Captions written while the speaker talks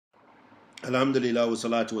Alhamdulillah wa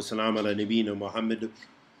salatu wa salam ala nabiyyina Muhammad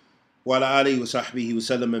wa ala alihi wa sahbihi wa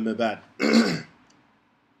sallam amma ba'd.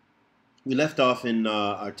 We left off in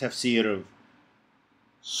our tafseer of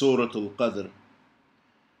Surah Al-Qadr,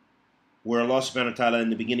 where Allah subhanahu wa ta'ala in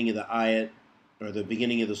the beginning of the ayat, or the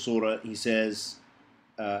beginning of the surah, He says,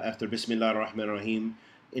 after Bismillah ar-Rahman ar-Rahim,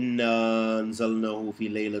 Inna anzalnahu fi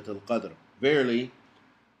laylat al-Qadr. Verily,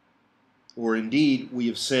 or indeed, we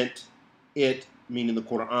have sent it, meaning the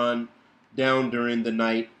Quran, down during the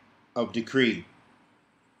night of decree.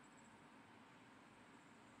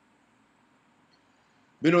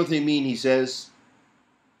 Ibn Uthaymeen, he says,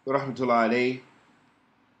 rahmatullah alayh,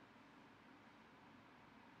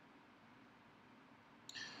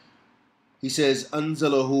 he says,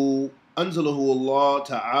 Anzalahu Allah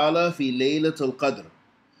Ta'ala fi laylat al-Qadr.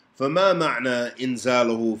 فما معنى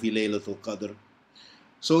إنزاله في ليلة القدر?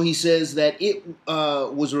 So he says that it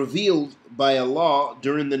was revealed by Allah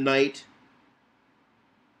during the night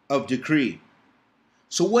of decree.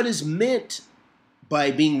 So what is meant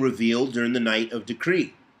by being revealed during the night of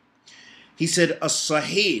decree? He said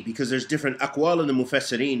as-sahih, because there's different aqwal in the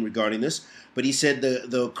mufassirin regarding this, but he said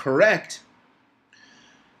the correct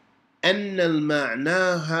أن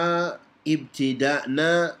المعناها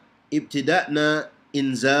ابتدأنا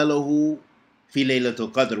إنزاله في ليلة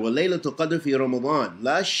القدر وليلة القدر في رمضان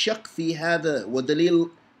لا شك في هذا ودليل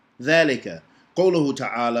ذلك قوله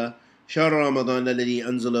تعالى شهر رمضان الذي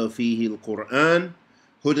أنزل فيه القرآن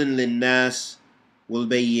هدى للناس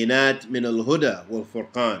والبينات من الهدى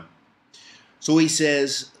والفرقان. So he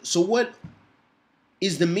says, so what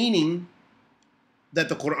is the meaning that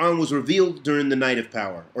the Quran was revealed during the night of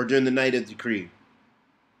power or during the night of decree?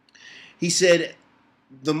 He said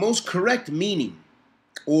the most correct meaning,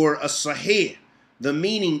 or a sahih, the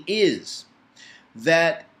meaning is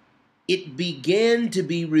that it began to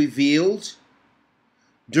be revealed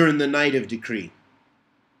during the night of decree.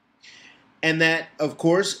 And that, of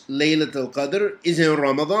course, Laylat al-Qadr is in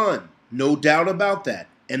Ramadan. No doubt about that.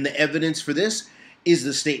 And the evidence for this is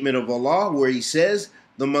the statement of Allah where He says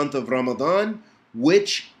the month of Ramadan,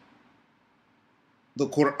 which the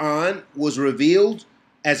Quran was revealed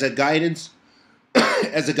as a guidance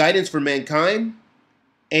for mankind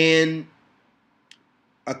and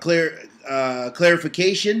a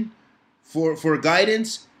clarification for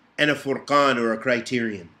guidance and a furqan, or a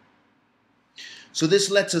criterion. So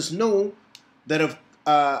this lets us know that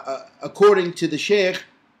according to the Shaykh,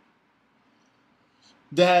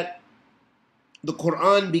 that the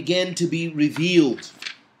Quran began to be revealed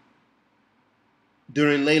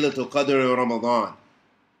during Laylatul Qadr in Ramadan.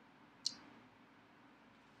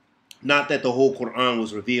 Not that the whole Quran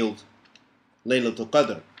was revealed Laylatul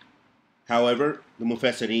Qadr. However, the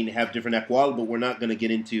Mufassirin have different aqwal, but we're not going to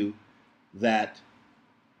get into that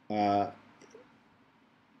at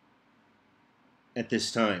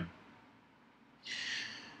this time.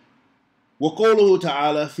 وقوله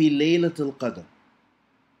تعالى في ليلة القدر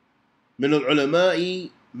من العلماء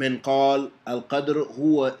من قال القدر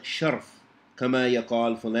هو شرف كما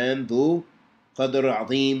يقال فلان ذو قدر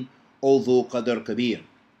عظيم أو ذو قدر كبير.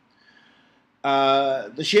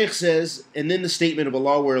 The Shaykh says, and then the statement of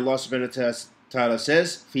Allah where Allah subhanahu wa ta'ala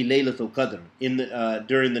says في ليلة القدر,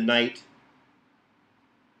 during the night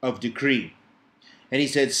of decree. And he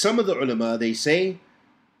said some of the ulama, they say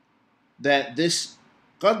that this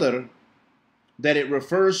qadr, that it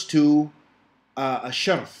refers to a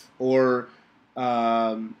sharf, or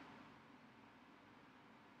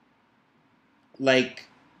like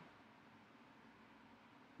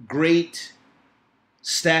great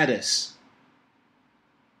status,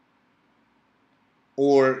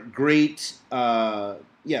 or great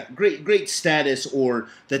status, or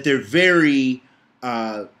that they're very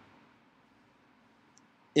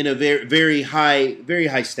in a very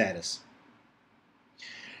high status.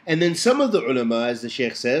 And then some of the ulama, as the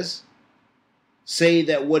Shaykh says, say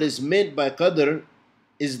that what is meant by qadr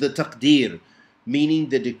is the taqdeer, meaning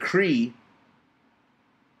the decree,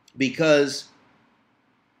 because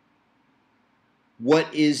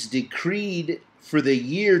what is decreed for the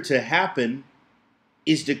year to happen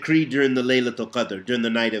is decreed during the Laylatul Qadr, during the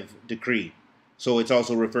night of decree. So it's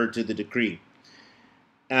also referred to the decree.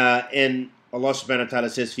 And Allah subhanahu wa ta'ala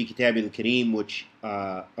says fi kitabil kareem, which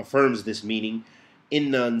affirms this meaning,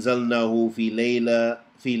 Inna anzalnahu fi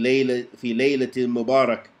laylatil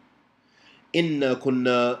mubarak Inna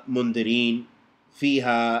kunna mundirin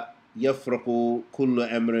fiha yafraqu kullu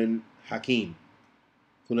amrin hakim.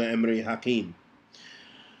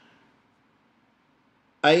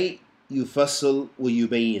 Ay yufassal wa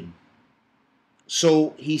yubayin.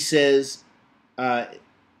 So he says, and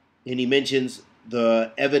he mentions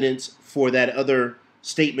the evidence for that other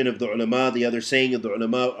statement of the ulama, the other saying of the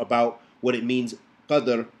ulama about what it means,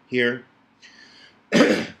 qadr here,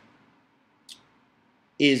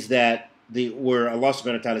 is that where Allah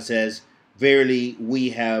subhanahu wa ta'ala says, verily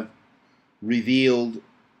we have revealed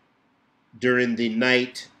during the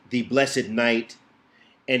night, the blessed night,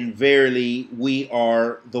 and verily we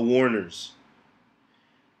are the warners.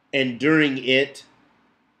 And during it,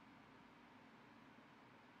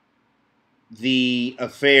 the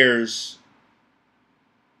affairs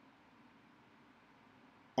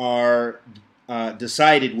are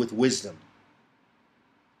decided with wisdom.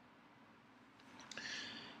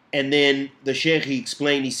 And then the Shaykh, he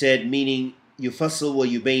explained, he said, meaning yufassal wa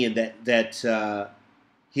yubayyin, that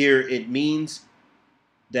here it means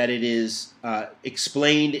that it is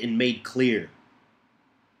explained and made clear.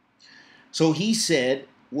 So he said,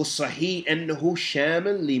 وَالصَّحِيحِ أَنَّهُ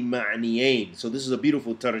شَامًا لِمَعْنِيَيْنِ. So this is a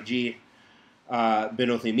beautiful tarjih bin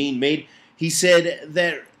Uthaymeen made. He said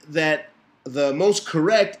that the most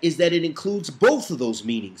correct is that it includes both of those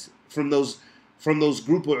meanings from those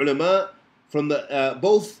group of ulama, from the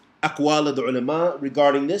both aqwal of the ulama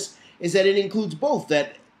regarding this, is that it includes both,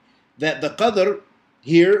 that the qadr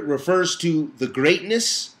here refers to the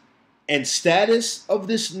greatness and status of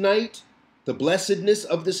this night, the blessedness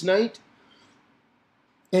of this night,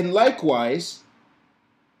 and likewise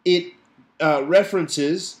it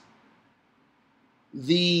references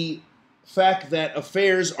the fact that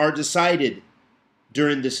affairs are decided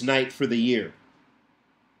during this night for the year.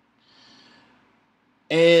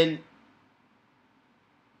 And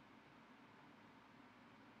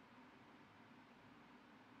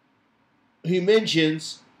he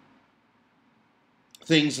mentions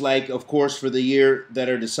things like, of course, for the year that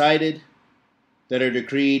are decided, that are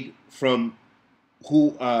decreed from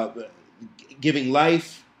who giving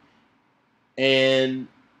life, and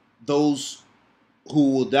those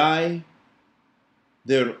who will die,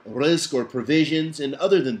 their rizq or provisions, and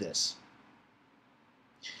other than this.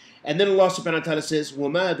 And then Allah subhanahu wa ta'ala says,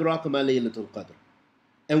 وَمَا أَدْرَاكَ مَا لَيْلَةُ الْقَدْرِ.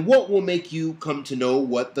 And what will make you come to know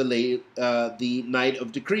what the night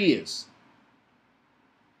of decree is?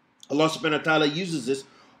 Allah subhanahu wa ta'ala uses this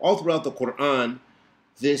all throughout the Quran.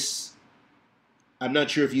 This, I'm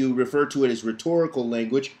not sure if you refer to it as rhetorical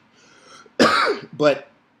language, but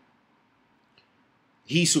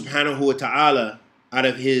He subhanahu wa ta'ala, out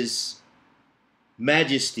of His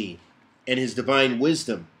majesty and His divine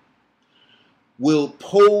wisdom, will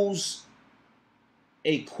pose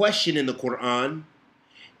a question in the Quran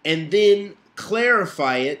and then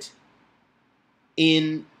clarify it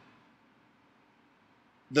in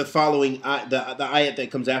the following the ayat that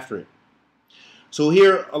comes after it. So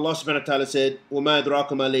here Allah subhanahu wa ta'ala said, وَمَا أَدْرَاكَ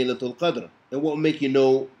مَا لَيْلَةُ الْقَدْرِ. And what will make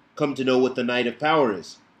you come to know what the night of power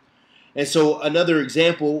is. And so another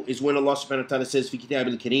example is when Allah subhanahu wa ta'ala says, في كتاب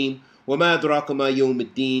الكريم, وَمَا أَدْرَاكَ مَا يَوْمُ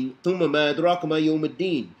الدِّينِ ثُمَّ مَا أَدْرَاكَ مَا يَوْمُ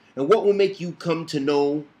الدِّينِ. And what will make you come to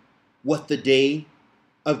know what the day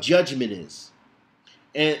of judgment is?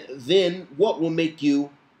 And then what will make you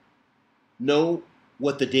know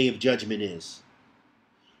what the day of judgment is?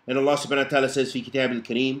 And Allah subhanahu wa ta'ala says, في كتاب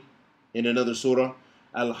الكريم, in another surah,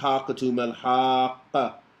 الحاقة ما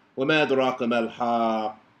الحاقة وما أدراك ما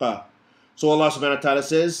الحاقة. So Allah subhanahu wa ta'ala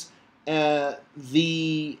says,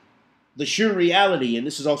 the sure reality, and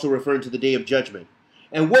this is also referring to the day of judgment.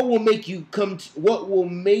 And what will make you come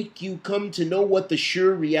to know what the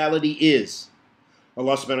sure reality is?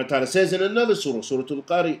 Allah subhanahu wa ta'ala says in another surah, Surah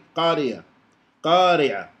Al-Qari'ah.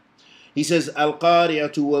 He says,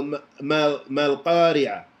 Al-Qari'atu ma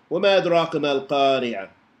al-Qari'ah wa ma adraka ma al-Qari'ah.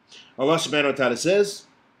 Allah subhanahu wa ta'ala says,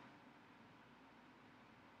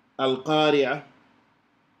 Al-Qari'ah,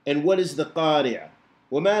 and what is the Qari'ah?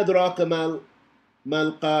 Wa ma adraka ma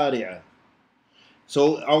al-Qari'ah.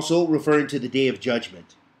 So also referring to the day of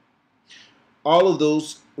judgment. All of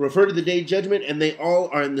those refer to the day of judgment, and they all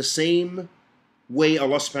are in the same way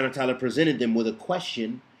Allah subhanahu wa ta'ala presented them, with a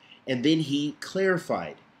question, and then He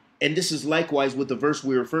clarified. And this is likewise with the verse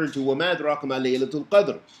we're referring to, وَمَا أَدْرَاكَ مَا لَيْلَةُ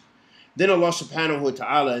الْقَدْرِ. Then Allah subhanahu wa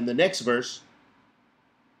ta'ala in the next verse,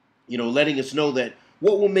 letting us know that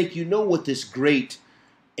what will make you know what this great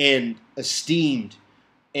and esteemed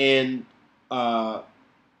and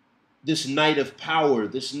this night of power,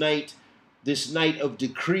 this night of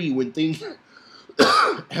decree, when things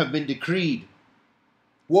have been decreed,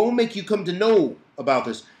 what will make you come to know about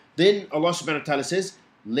this? Then Allah subhanahu wa ta'ala says,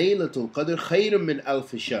 Laylatul Qadr khayrun min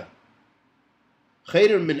alf shahr.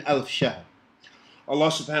 Khayrun min alf shahr. Allah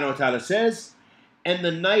subhanahu wa ta'ala says, and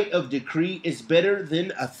the night of decree is better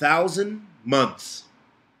than 1,000 months.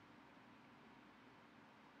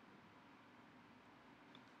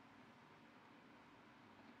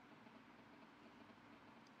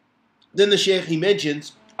 Then the Shaykh, he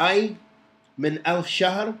mentions, أي من ألف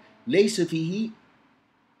شهر ليس فيه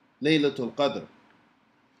ليلة القدر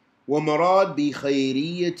ومراد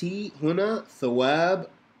بخيرية هنا ثواب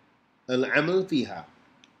العمل فيها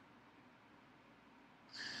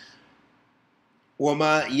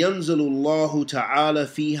وما ينزل الله تعالى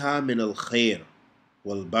فيها من الخير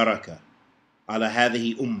والبركة على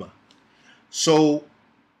هذه أمة. So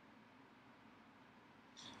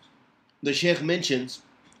the Shaykh mentions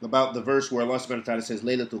about the verse where Allah subhanahu wa ta'ala says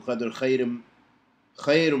Laylatul Qadr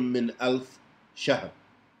khayrum min alf shahr,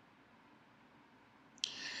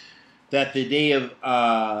 that the day of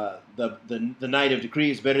the night of decree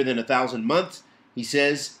is better than 1,000 months. He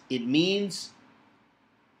says it means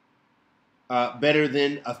better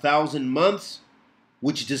than 1,000 months,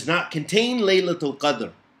 which does not contain Laylatul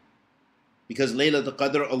Qadr, because Laylatul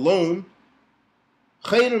Qadr alone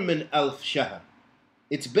khayrum min alf shahr,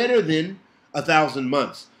 it's better than 1,000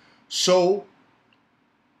 months. So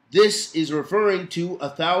this is referring to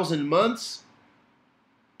 1,000 months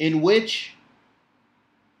in which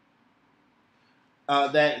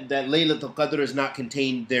that Laylatul Qadr is not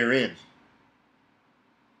contained therein.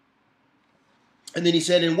 And then he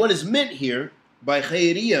said, and what is meant here by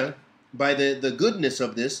khayriyah, by the goodness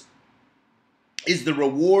of this, is the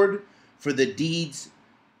reward for the deeds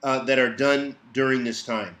that are done during this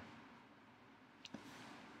time.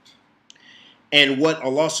 And what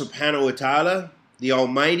Allah subhanahu wa ta'ala, the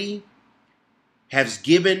Almighty, has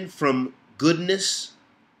given from goodness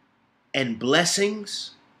and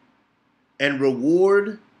blessings and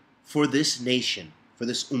reward for this nation, for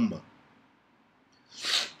this ummah.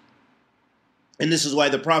 And this is why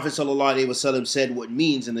the Prophet ﷺ said what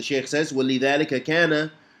means, and the Shaykh says, وَلِذَلِكَ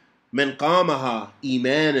كَانَ مَنْ قَامَهَا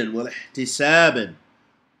إِيمَانًا وَاحْتِسَابًا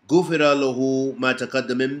غُفِرَ لَهُ مَا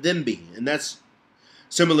تَقَدَّمَ مِنْ ذَنْبِهِ. And that's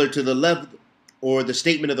similar to the lafz or the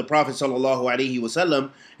statement of the Prophet ﷺ,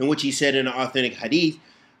 in which he said in an authentic hadith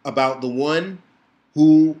about the one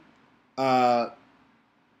who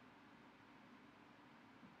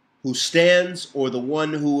stands, or the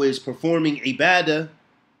one who is performing ibadah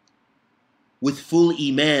with full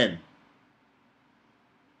iman,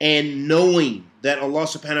 and knowing that Allah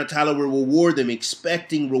subhanahu wa ta'ala will reward them,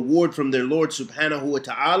 expecting reward from their Lord subhanahu wa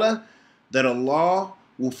ta'ala, that Allah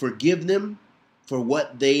will forgive them for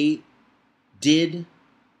what they did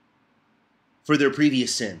for their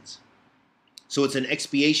previous sins. So it's an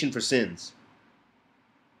expiation for sins.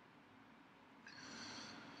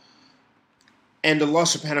 And Allah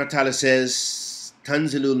subhanahu wa ta'ala says,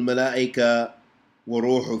 Tanzilul malaika wa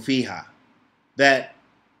ruhu fiha, that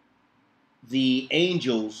the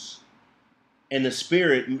angels and the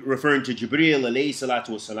spirit, referring to Jibreel alayhi salatu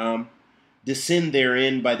wasalam, descend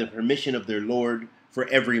therein by the permission of their Lord for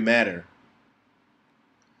every matter.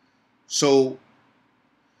 So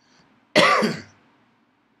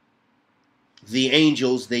the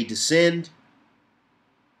angels, they descend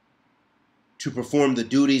to perform the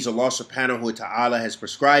duties Allah subhanahu wa ta'ala has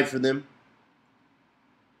prescribed for them.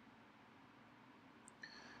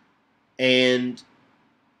 And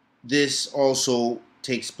this also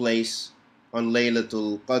takes place on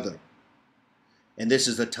Laylatul Qadr. And this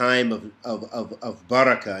is a time of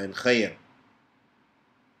barakah and khayr.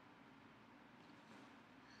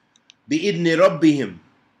 Bi'idni rabbihim,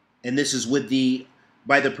 and this is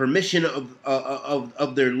by the permission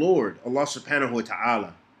of their Lord, Allah subhanahu wa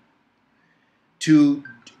ta'ala, to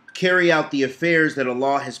carry out the affairs that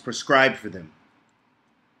Allah has prescribed for them.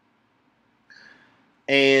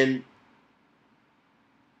 And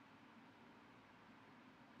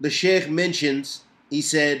the Shaykh mentions, he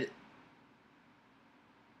said,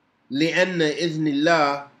 لِأَنَّ إِذْنِ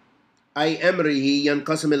اللَّهِ أَيْ أَمْرِهِ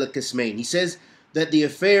يَنْقَسِمُ إِلَى قِسْمَيْنِ. He says that the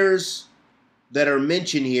affairs that are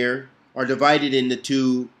mentioned here are divided into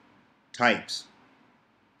two types,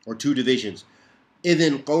 or two divisions.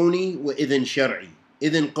 إِذْن قَوْنِي وَإِذْن شَرْعِي.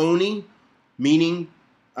 إِذْن قَوْنِي, meaning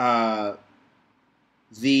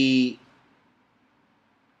the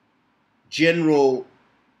general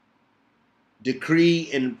decree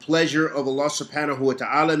and pleasure of Allah subhanahu wa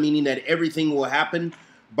ta'ala, meaning that everything will happen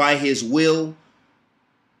by His will,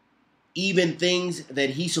 even things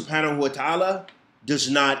that He subhanahu wa ta'ala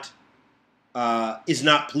is not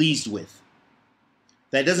pleased with.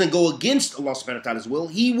 That doesn't go against Allah subhanahu wa ta'ala's will.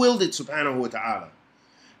 He willed it subhanahu wa ta'ala.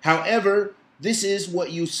 However, this is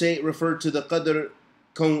what you say refer to the qadr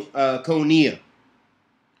kawniyah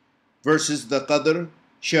versus the qadr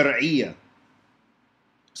shar'iyah.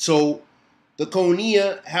 So the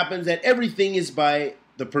kawniyah happens that everything is by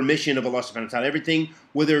the permission of Allah subhanahu wa ta'ala. Everything,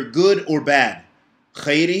 whether good or bad.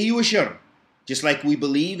 Khayrihi wa shar. Just like we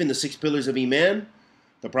believe in the 6 pillars of Iman,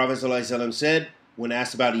 the Prophet ﷺ said, when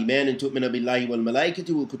asked about Iman, and تُؤْمِنَ بِاللَّهِ وَالْمَلَائِكَةِ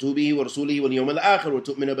وَكُتُبِهِ وَرُسُولِهِ وَالْيَوْمِ الْآخِرِ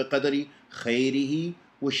وَتُؤْمِنَ بِقَدَرِ خَيْرِهِ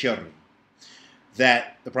وَشَرِّهِ.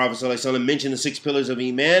 That the Prophet ﷺ mentioned the 6 pillars of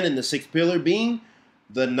Iman, and the 6th pillar being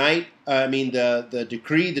the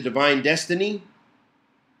decree, the divine destiny,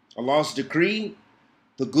 Allah's decree,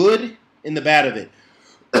 the good and the bad of it.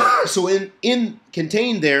 So in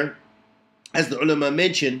contained there, as the ulama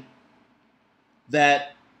mentioned,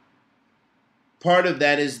 that part of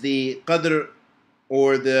that is the qadr,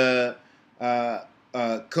 or the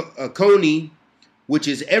koni, which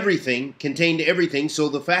is everything, contained everything. So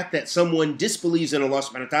the fact that someone disbelieves in Allah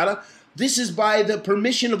subhanahu wa ta'ala, this is by the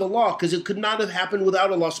permission of Allah, because it could not have happened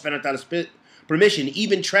without Allah subhanahu wa ta'ala's permission,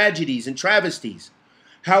 even tragedies and travesties.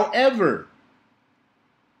 However,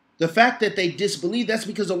 the fact that they disbelieve, that's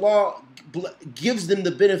because Allah gives them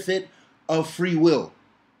the benefit of free will.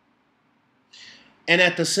 And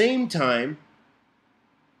at the same time,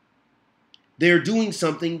 they're doing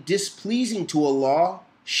something displeasing to Allah,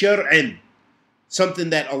 shar'an,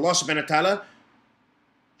 something that Allah subhanahu wa ta'ala,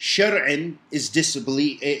 shar'an, is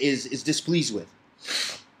displeased with.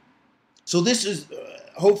 So this is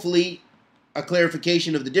hopefully a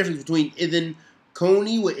clarification of the difference between idhin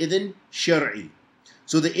koni wa idhin shar'i.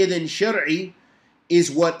 So the idhin shar'i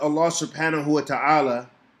is what Allah subhanahu wa ta'ala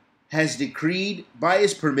has decreed by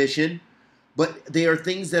His permission, but they are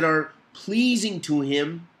things that are pleasing to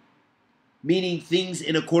Him, meaning things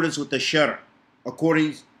in accordance with the shar',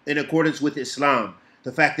 in accordance with Islam.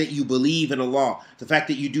 The fact that you believe in Allah, the fact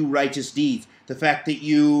that you do righteous deeds, the fact that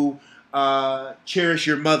you cherish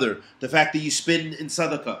your mother, the fact that you spend in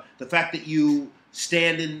sadaqah, the fact that you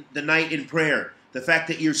stand in the night in prayer, the fact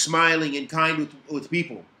that you're smiling and kind with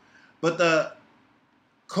people. But the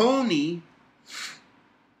koni,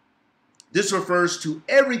 this refers to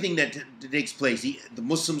everything that takes place. The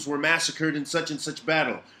Muslims were massacred in such and such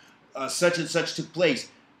battle. Such and such took place.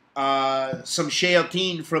 Some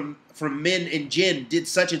shayateen from men and jinn did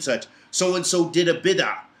such and such. So and so did a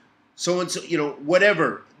bid'ah. So and so,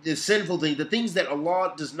 whatever the sinful thing, the things that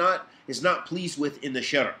Allah is not pleased with in the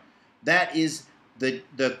shara. That is the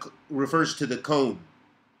refers to the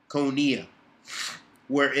koniyah,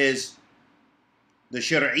 whereas the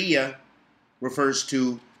shar'iyah refers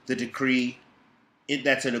to the decree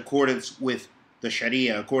that's in accordance with the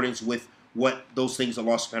sharia, accordance with what those things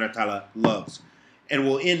Allah subhanahu wa ta'ala loves. And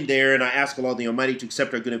we'll end there, and I ask Allah the Almighty to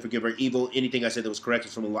accept our good and forgive our evil. Anything I said that was correct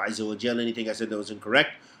is from Allah Azza wa Jalla. Anything I said that was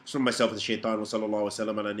incorrect is from myself and the shaitan. Wa sallallahu wa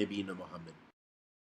sallam ala nabiyyina Muhammad.